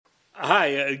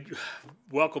Hi,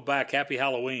 welcome back. Happy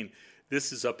Halloween.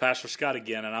 This is Pastor Scott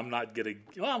again, and I'm not going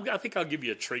to, well, I think I'll give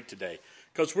you a treat today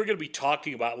because we're going to be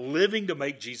talking about living to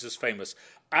make Jesus famous.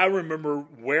 I remember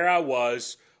where I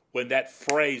was when that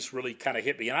phrase really kind of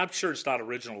hit me, and I'm sure it's not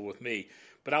original with me,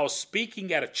 but I was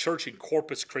speaking at a church in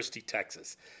Corpus Christi,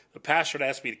 Texas. The pastor had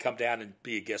asked me to come down and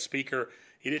be a guest speaker.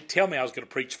 He didn't tell me I was going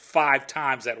to preach 5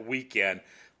 times that weekend,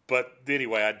 but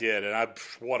anyway, I did, and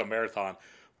what a marathon.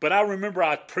 But I remember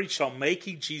I preached on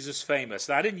making Jesus famous.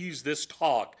 And I didn't use this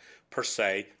talk per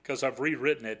se because I've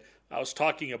rewritten it. I was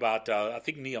talking about, I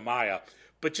think, Nehemiah.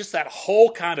 But just that whole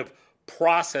kind of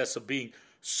process of being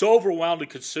so overwhelmed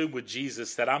and consumed with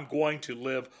Jesus that I'm going to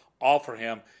live all for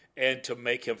him and to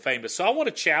make him famous. So I want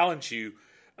to challenge you.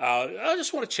 I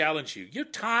just want to challenge you. Your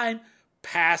time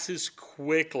passes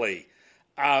quickly.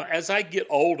 As I get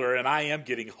older, and I am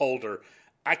getting older,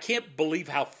 I can't believe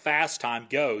how fast time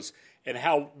goes. And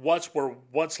how once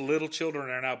little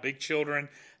children are now big children,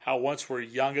 how once were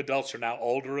young adults are now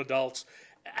older adults,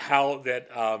 how that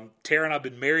Tara and I have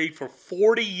been married for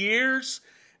 40 years.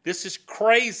 This is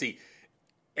crazy.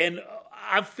 And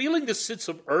I'm feeling this sense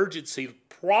of urgency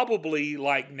probably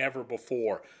like never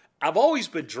before. I've always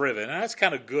been driven, and that's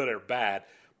kind of good or bad.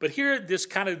 But here,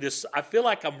 I feel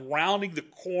like I'm rounding the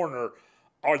corner,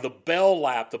 or the bell's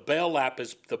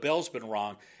been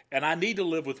rung, and I need to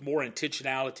live with more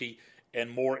intentionality and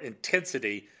more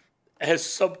intensity, as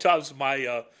sometimes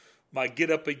my get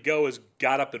up and go has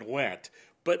got up and went.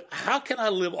 But how can I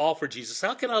live all for Jesus?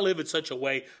 How can I live in such a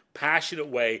way, passionate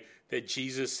way, that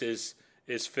Jesus is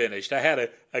finished? I had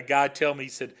a guy tell me, he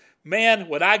said, man,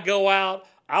 when I go out,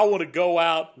 I want to go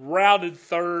out rounded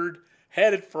third,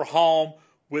 headed for home,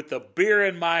 with a beer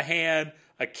in my hand,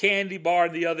 a candy bar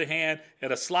in the other hand,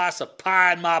 and a slice of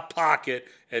pie in my pocket,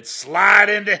 and slide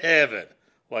into heaven.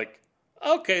 Like,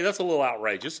 okay, that's a little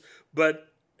outrageous,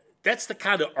 but that's the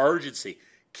kind of urgency.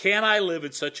 Can I live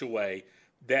in such a way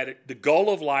that the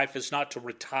goal of life is not to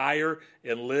retire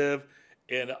and live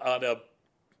on a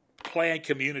planned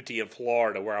community in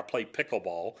Florida where I play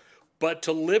pickleball, but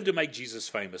to live to make Jesus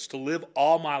famous, to live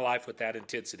all my life with that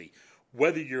intensity?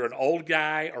 Whether you're an old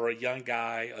guy or a young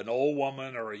guy, an old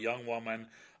woman or a young woman,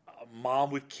 a mom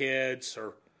with kids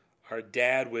or a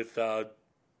dad with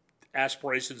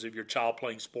aspirations of your child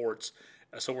playing sports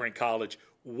somewhere in college,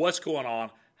 what's going on?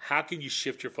 How can you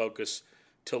shift your focus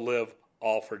to live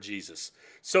all for Jesus?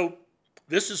 So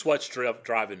this is what's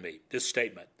driving me, this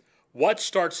statement. What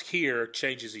starts here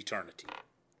changes eternity.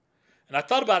 And I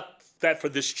thought about that for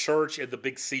this church and the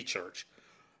Big C church.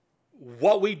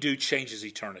 What we do changes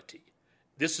eternity.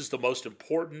 This is the most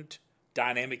important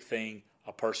dynamic thing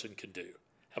a person can do.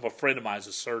 I have a friend of mine who's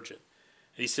a surgeon.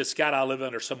 And he said, Scott, I live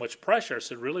under so much pressure. I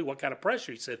said, really? What kind of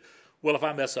pressure? He said, well, if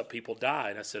I mess up, people die.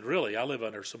 And I said, really? I live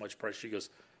under so much pressure. He goes,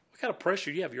 what kind of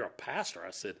pressure do you have? You're a pastor. I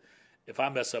said, if I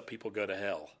mess up, people go to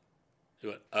hell. He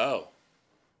went, oh,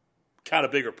 kind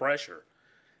of bigger pressure.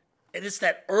 And it's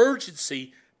that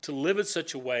urgency to live in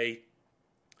such a way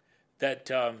that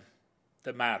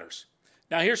that matters.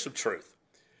 Now, here's some truth.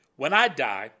 When I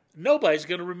die, nobody's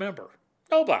going to remember.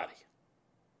 Nobody.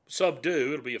 Some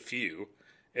do. It'll be a few.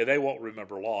 And they won't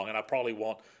remember long. And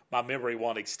my memory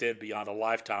won't extend beyond a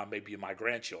lifetime, maybe my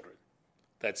grandchildren.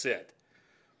 That's it.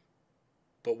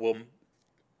 But will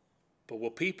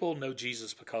people know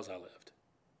Jesus because I lived?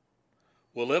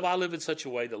 Will I live in such a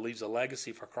way that leaves a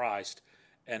legacy for Christ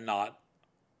and not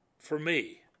for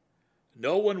me?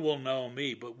 No one will know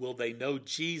me, but will they know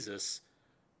Jesus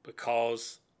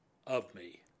because of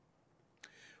me?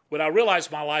 When I realize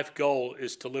my life goal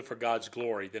is to live for God's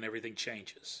glory, then everything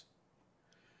changes.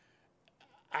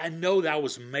 I know that I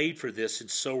was made for this, and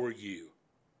so are you,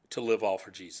 to live all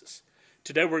for Jesus.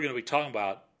 Today we're going to be talking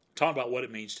about what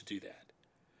it means to do that.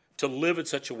 To live in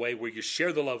such a way where you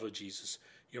share the love of Jesus,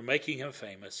 you're making him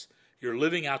famous, you're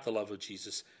living out the love of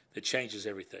Jesus that changes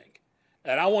everything.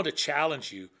 And I want to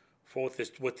challenge you for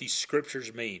what these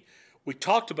scriptures mean. We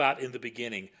talked about in the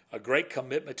beginning a great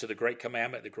commitment to the Great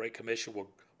Commandment. The Great Commission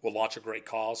will launch a great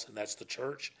cause, and that's the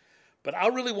church. But I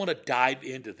really want to dive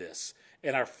into this.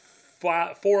 And our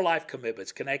 4 life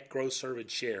commitments: connect, grow, serve,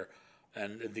 and share.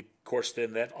 And of course,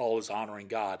 then that all is honoring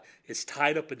God. It's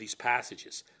tied up in these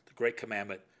passages: the Great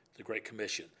Commandment, the Great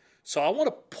Commission. So I want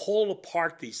to pull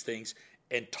apart these things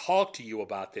and talk to you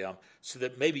about them so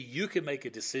that maybe you can make a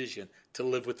decision to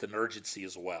live with an urgency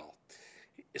as well.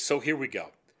 So here we go.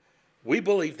 We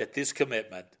believe that this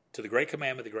commitment to the Great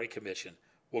Commandment, the Great Commission,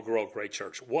 will grow a great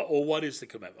church. What is the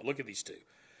commitment? Look at these two.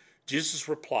 Jesus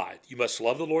replied, you must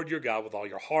love the Lord your God with all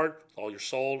your heart, all your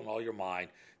soul, and all your mind.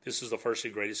 This is the first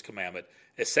and greatest commandment.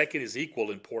 A second is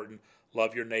equal important.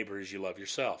 Love your neighbor as you love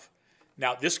yourself.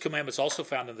 Now, this commandment is also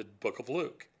found in the book of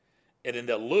Luke. And in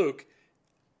the Luke,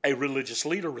 a religious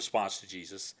leader responds to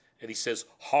Jesus, and he says,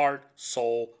 heart,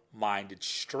 soul, mind, and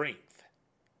strength.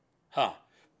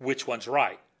 Which one's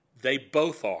right? They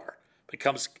both are.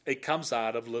 It comes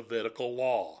out of Levitical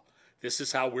law. This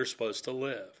is how we're supposed to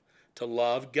live, to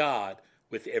love God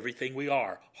with everything we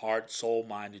are, heart, soul,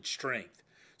 mind, and strength.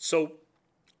 So,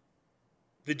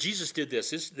 Jesus did this.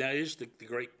 That is the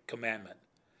great commandment.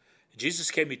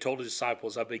 Jesus came, he told his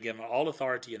disciples, I've been given all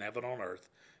authority in heaven and on earth.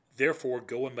 Therefore,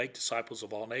 go and make disciples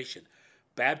of all nations,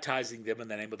 baptizing them in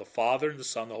the name of the Father and the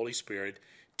Son and the Holy Spirit.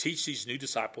 Teach these new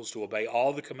disciples to obey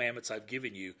all the commandments I've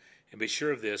given you, and be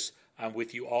sure of this, I'm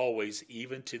with you always,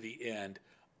 even to the end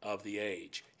of the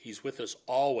age. He's with us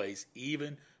always,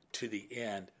 even to the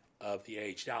end of the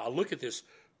age. Now, I look at this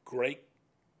great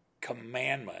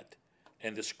commandment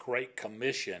and this great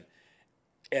commission,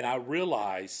 and I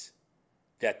realize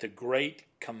that the great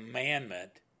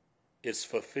commandment is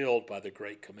fulfilled by the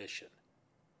Great Commission.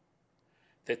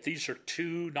 That these are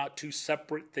not two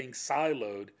separate things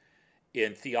siloed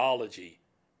in theology,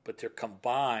 but they're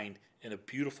combined in a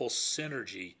beautiful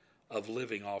synergy of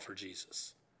living all for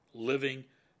Jesus, living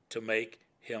to make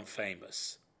him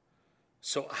famous.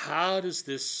 So how does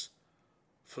this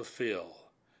fulfill?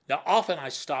 Now, often I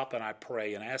stop and I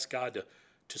pray and ask God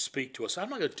to speak to us. I'm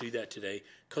not going to do that today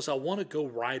because I want to go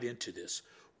right into this.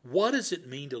 What does it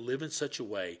mean to live in such a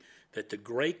way that the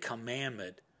great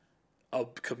commandment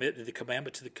of commitment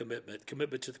to the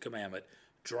commandment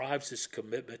drives this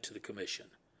commitment to the commission?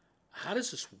 How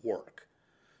does this work?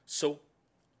 So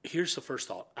here's the first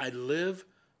thought. I live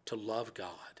to love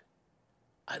God.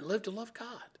 I live to love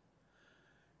God.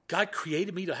 God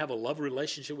created me to have a love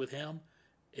relationship with him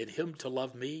and him to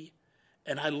love me.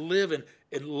 And I live,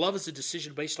 and love is a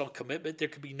decision based on commitment. There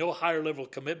could be no higher level of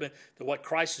commitment than what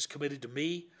Christ has committed to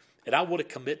me. And I want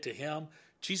to commit to him.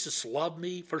 Jesus loved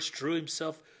me, first drew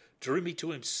me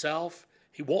to himself.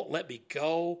 He won't let me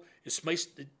go.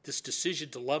 This decision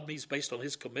to love me is based on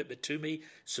his commitment to me.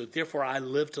 So therefore I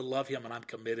live to love him, and I'm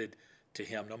committed to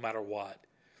him no matter what.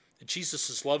 And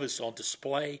Jesus' love is on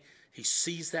display. He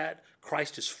sees that.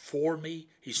 Christ is for me.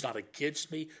 He's not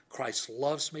against me. Christ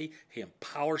loves me. He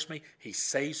empowers me. He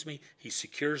saves me. He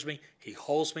secures me. He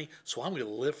holds me. So I'm going to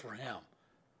live for him.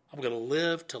 I'm going to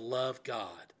live to love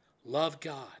God. Love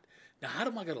God. Now, how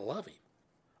am I going to love him?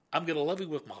 I'm going to love him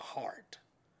with my heart.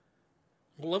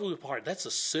 I'm going to love him with my heart. That's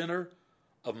the center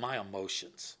of my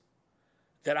emotions.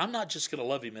 That I'm not just going to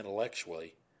love him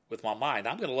intellectually with my mind.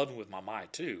 I'm going to love him with my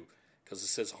mind too, because it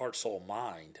says heart, soul,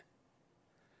 mind.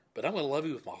 But I'm going to love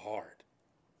him with my heart.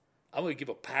 I'm going to give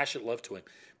a passionate love to him.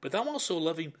 But I'm also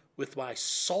loving with my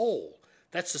soul.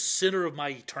 That's the center of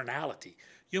my eternality.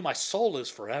 My soul is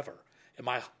forever. And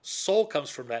my soul comes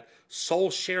from that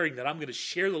soul sharing, that I'm going to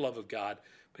share the love of God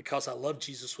because I love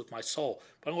Jesus with my soul.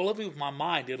 But I'm going to love him with my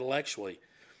mind intellectually.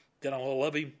 Then I'm going to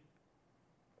love him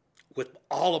with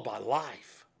all of my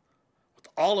life, with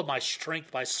all of my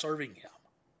strength by serving him.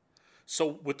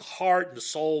 So with the heart and the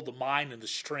soul, the mind and the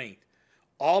strength,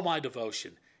 all my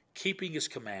devotion, keeping his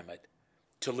commandment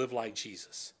to live like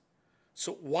Jesus.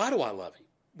 So why do I love him?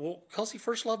 Well, because he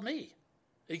first loved me.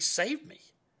 He saved me.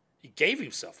 He gave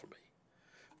himself for me.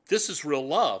 This is real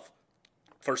love,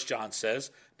 1 John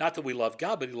says. Not that we love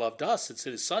God, but he loved us and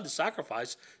sent his son to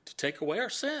sacrifice to take away our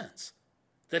sins.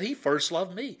 That he first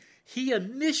loved me. He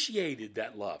initiated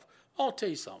that love. I'll tell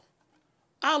you something.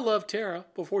 I loved Tara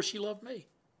before she loved me.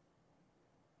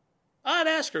 I'd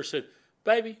ask her, said,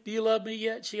 baby, do you love me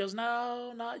yet? She goes,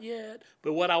 no, not yet.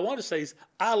 But what I want to say is,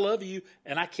 I love you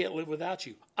and I can't live without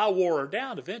you. I wore her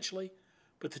down eventually.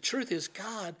 But the truth is,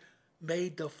 God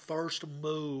made the first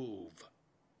move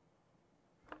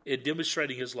in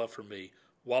demonstrating his love for me.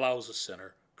 While I was a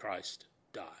sinner, Christ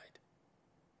died.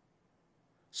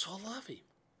 So I love him.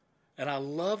 And I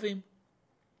love him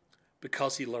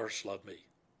because he first loved me.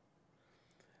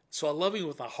 So I love him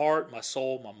with my heart, my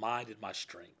soul, my mind, and my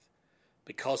strength.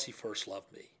 Because he first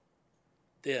loved me.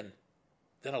 Then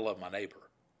I love my neighbor.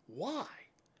 Why?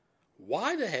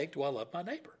 Why the heck do I love my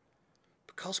neighbor?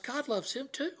 Because God loves him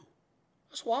too.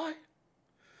 That's why.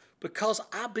 Because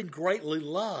I've been greatly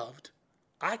loved,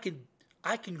 I can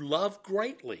love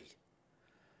greatly.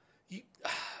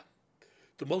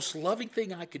 The most loving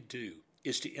thing I could do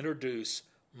is to introduce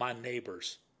my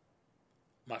neighbors,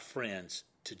 my friends,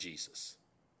 to Jesus.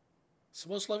 It's the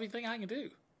most loving thing I can do.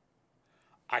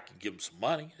 I can give them some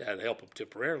money. That'll help them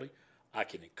temporarily. I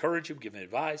can encourage them, give them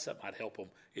advice. That might help them.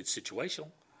 It's situational.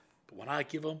 But when I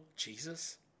give them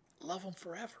Jesus, I love them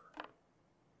forever.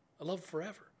 I love them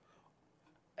forever.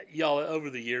 Y'all, over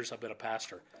the years I've been a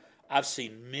pastor, I've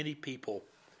seen many people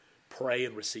pray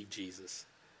and receive Jesus.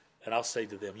 And I'll say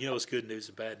to them, it's good news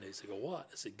and bad news. They go, what?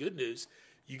 I said, good news,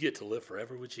 you get to live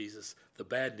forever with Jesus. The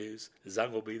bad news is I'm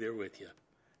going to be there with you.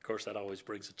 Of course, that always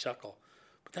brings a chuckle.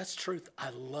 But that's the truth. I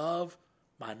love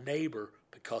my neighbor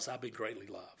because I've been greatly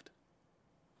loved.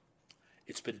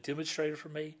 It's been demonstrated for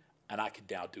me, and I can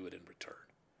now do it in return.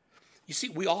 You see,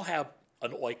 we all have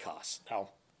an oikos. Now,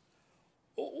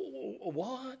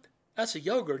 what? That's a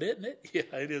yogurt, isn't it?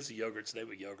 Yeah, it is a yogurt. It's the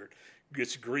name of yogurt.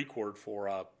 It's a Greek word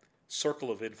for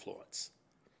circle of influence.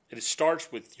 And it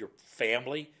starts with your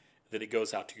family, then it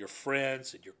goes out to your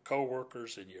friends and your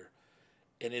coworkers and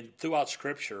throughout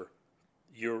Scripture,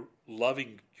 your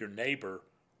loving your neighbor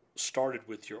started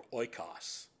with your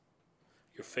oikos,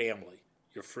 your family,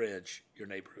 your friends, your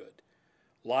neighborhood.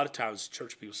 A lot of times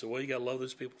church people say, well, you got to love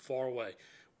those people far away.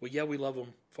 Well, yeah, we love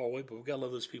them far away, but we've got to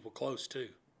love those people close too.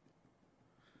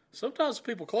 Sometimes the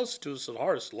people closest to us are the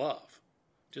hardest to love.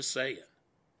 Just saying.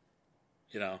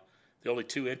 The only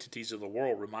two entities in the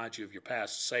world remind you of your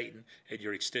past, Satan and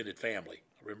your extended family.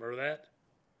 Remember that?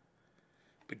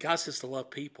 But God says to love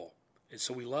people. And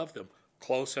so we love them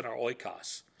close in our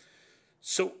oikos.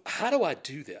 So how do I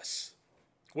do this?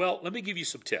 Well, let me give you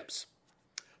some tips.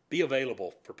 Be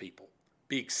available for people.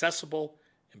 Be accessible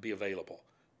and be available.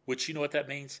 Which, you know what that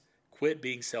means? Quit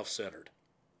being self-centered.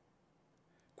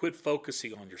 Quit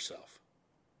focusing on yourself.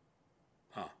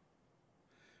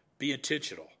 Be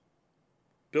intentional.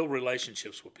 Build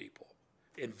relationships with people.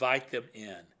 Invite them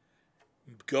in.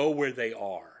 Go where they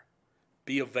are.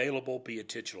 Be available. Be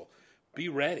intentional. Be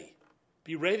ready.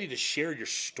 Be ready to share your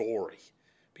story.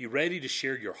 Be ready to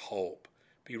share your hope.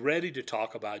 Be ready to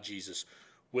talk about Jesus.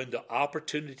 When the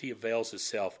opportunity avails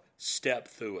itself, step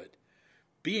through it.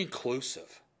 Be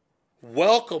inclusive.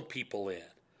 Welcome people in.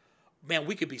 Man,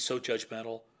 we could be so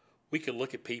judgmental. We could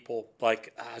look at people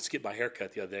like, I was getting my hair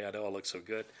cut the other day. I know I look so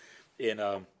good.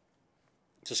 And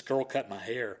this girl cut my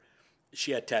hair.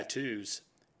 She had tattoos.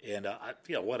 And,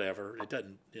 whatever.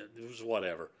 It was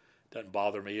whatever. It doesn't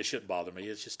bother me. It shouldn't bother me.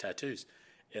 It's just tattoos.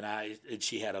 And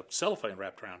she had a cellophane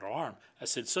wrapped around her arm. I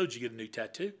said, so did you get a new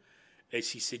tattoo? And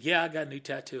she said, yeah, I got a new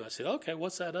tattoo. I said, okay,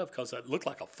 what's that of? Because it looked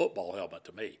like a football helmet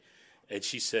to me. And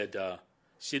she said, oh,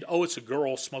 it's a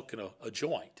girl smoking a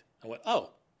joint. I went,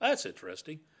 oh, that's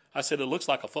interesting. I said, it looks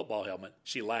like a football helmet.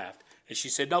 She laughed. And she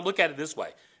said, no, look at it this way.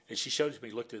 And she showed it to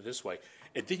me, looked at it this way.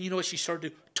 And then you know what she started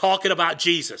doing? Talking about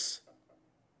Jesus.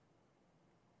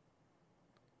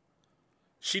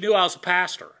 She knew I was a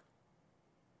pastor.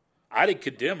 I didn't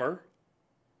condemn her.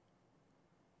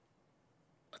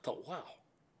 I thought, wow.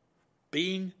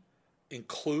 Being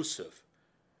inclusive.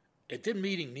 And then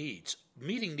meeting needs.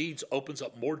 Meeting needs opens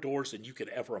up more doors than you could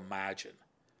ever imagine.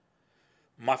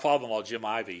 My father-in-law, Jim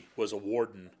Ivey, was a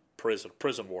warden, prison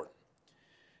warden.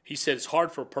 He said it's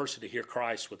hard for a person to hear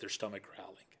Christ with their stomach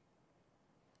growling.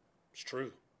 It's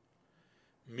true.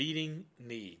 Meeting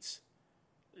needs.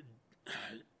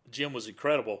 Jim was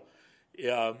incredible.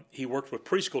 He worked with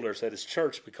preschoolers at his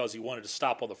church because he wanted to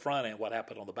stop on the front end what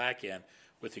happened on the back end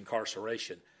with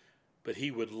incarceration. But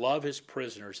he would love his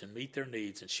prisoners and meet their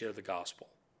needs and share the gospel.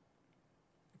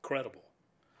 Incredible.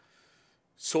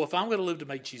 So if I'm going to live to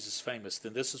make Jesus famous,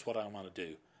 then this is what I'm going to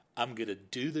do. I'm going to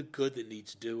do the good that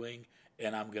needs doing,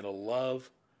 and I'm going to love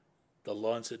the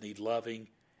ones that need loving,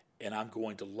 and I'm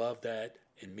going to love that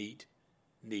and meet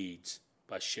needs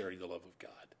by sharing the love of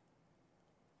God.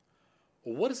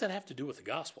 Well, what does that have to do with the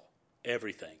gospel?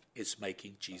 Everything. It's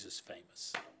making Jesus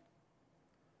famous.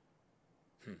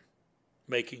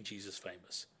 Making Jesus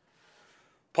famous.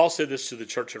 Paul said this to the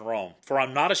church in Rome. For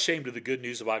I'm not ashamed of the good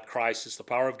news about Christ. It's the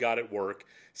power of God at work,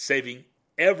 saving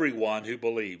everyone who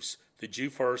believes, the Jew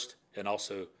first and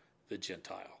also the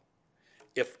Gentile.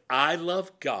 If I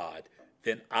love God,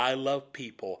 then I love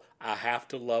people. I have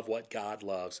to love what God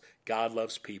loves. God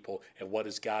loves people. And what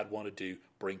does God want to do?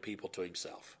 Bring people to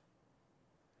himself.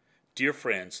 Dear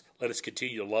friends, let us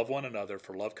continue to love one another,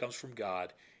 for love comes from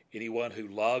God. Anyone who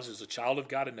loves is a child of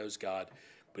God and knows God,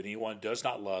 but anyone who does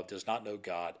not love does not know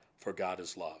God, for God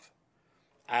is love.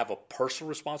 I have a personal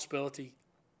responsibility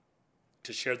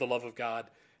to share the love of God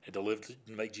and to live to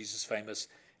make Jesus famous,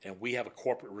 and we have a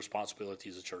corporate responsibility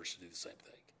as a church to do the same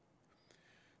thing.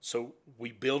 So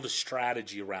we build a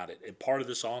strategy around it, and part of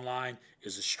this online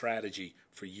is a strategy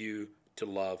for you to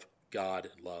love God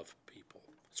and love people.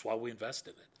 That's why we invest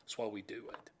in it. That's why we do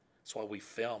it. That's why we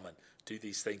film and do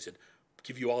these things and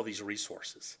give you all these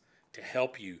resources to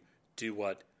help you do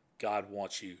what God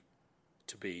wants you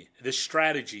to be. This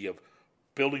strategy of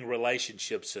building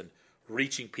relationships and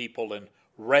reaching people and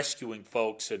rescuing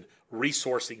folks and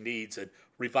resourcing needs and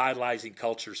revitalizing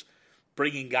cultures,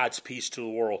 bringing God's peace to the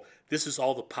world. This is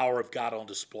all the power of God on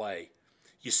display.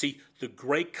 You see, the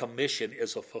Great Commission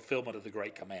is a fulfillment of the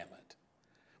Great Commandment.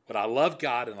 When I love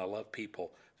God and I love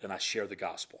people, then I share the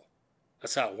gospel.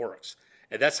 That's how it works.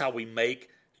 And that's how we make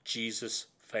Jesus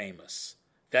famous.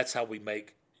 That's how we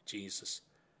make Jesus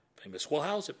famous. Well,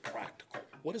 how is it practical?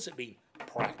 What does it mean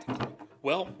practically?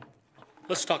 Well,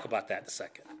 let's talk about that in a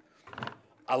second.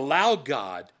 Allow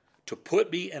God to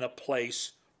put me in a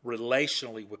place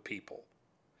relationally with people.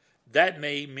 That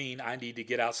may mean I need to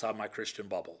get outside my Christian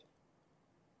bubble.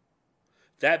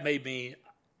 That may mean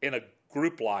in a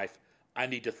group life, I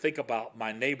need to think about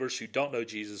my neighbors who don't know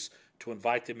Jesus to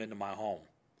invite them into my home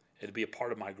and to be a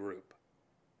part of my group.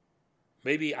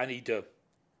 Maybe I need to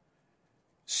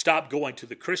stop going to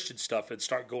the Christian stuff and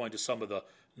start going to some of the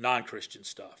non-Christian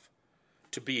stuff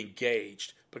to be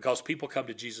engaged, because people come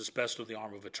to Jesus best with the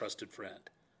arm of a trusted friend.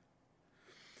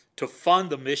 To fund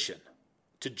the mission,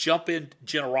 to jump in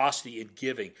generosity and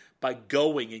giving, by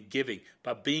going and giving,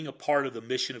 by being a part of the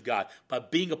mission of God, by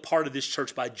being a part of this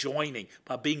church, by joining,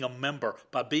 by being a member,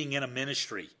 by being in a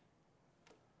ministry,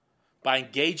 by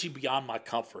engaging beyond my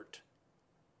comfort,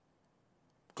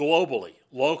 globally,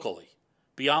 locally,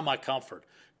 beyond my comfort.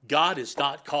 God has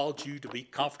not called you to be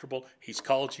comfortable. He's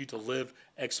called you to live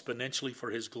exponentially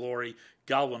for His glory.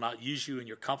 God will not use you in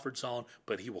your comfort zone,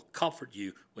 but He will comfort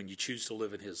you when you choose to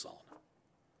live in His zone.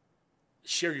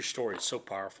 Share your story. It's so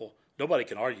powerful. Nobody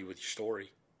can argue with your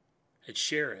story. And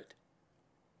share it.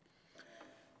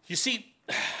 You see,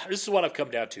 this is what I've come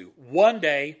down to. One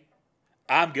day,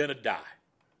 I'm going to die.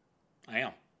 I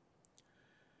am.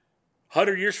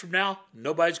 100 years from now,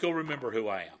 nobody's going to remember who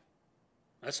I am.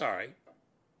 That's all right.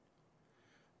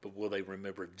 But will they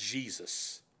remember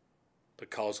Jesus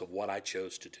because of what I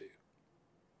chose to do?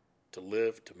 To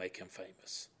live to make Him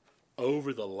famous.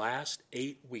 Over the last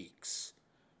 8 weeks,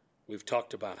 we've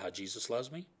talked about how Jesus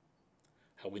loves me,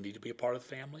 how we need to be a part of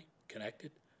the family,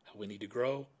 connected, how we need to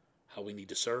grow, how we need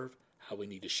to serve, how we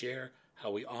need to share,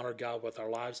 how we honor God with our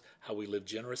lives, how we live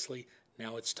generously.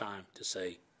 Now it's time to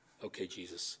say, okay,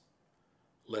 Jesus,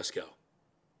 let's go.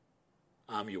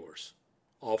 I'm yours.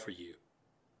 All for you.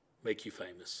 Make you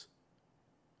famous.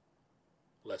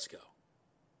 Let's go.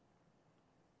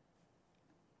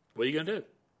 What are you going to do?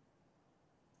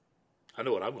 I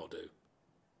know what I'm going to do.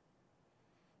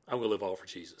 I'm going to live all for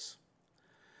Jesus.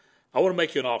 I want to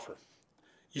make you an offer.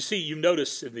 You see, you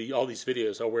notice in all these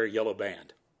videos, I wear a yellow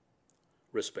band,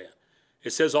 wristband.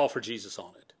 It says all for Jesus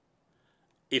on it.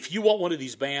 If you want one of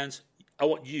these bands, I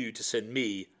want you to send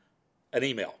me an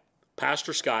email,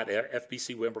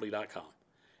 pastorscott@fbcwimberley.com,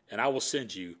 and I will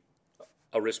send you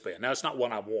a wristband. Now, it's not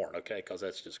one I've worn, okay, because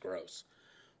that's just gross.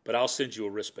 But I'll send you a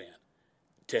wristband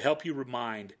to help you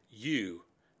remind you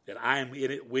that I am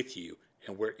in it with you,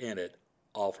 and we're in it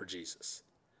all for Jesus.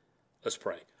 Let's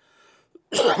pray.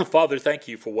 Father, thank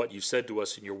you for what you said to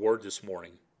us in your word this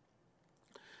morning.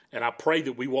 And I pray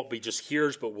that we won't be just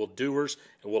hearers, but we'll doers,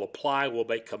 and we'll apply, we'll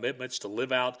make commitments to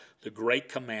live out the great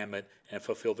commandment and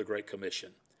fulfill the great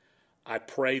commission. I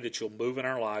pray that you'll move in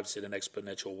our lives in an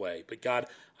exponential way. But God,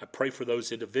 I pray for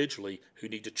those individually who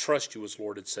need to trust you as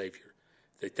Lord and Savior,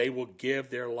 that they will give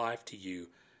their life to you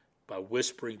by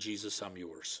whispering, Jesus, I'm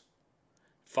yours.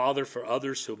 Father, for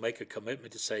others who make a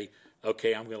commitment to say,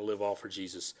 okay, I'm going to live all for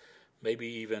Jesus, maybe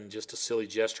even just a silly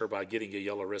gesture by getting a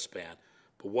yellow wristband.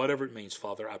 But whatever it means,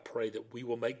 Father, I pray that we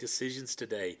will make decisions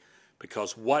today,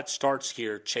 because what starts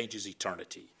here changes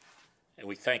eternity. And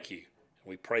we thank you. And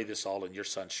we pray this all in your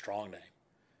Son's strong name.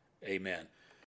 Amen.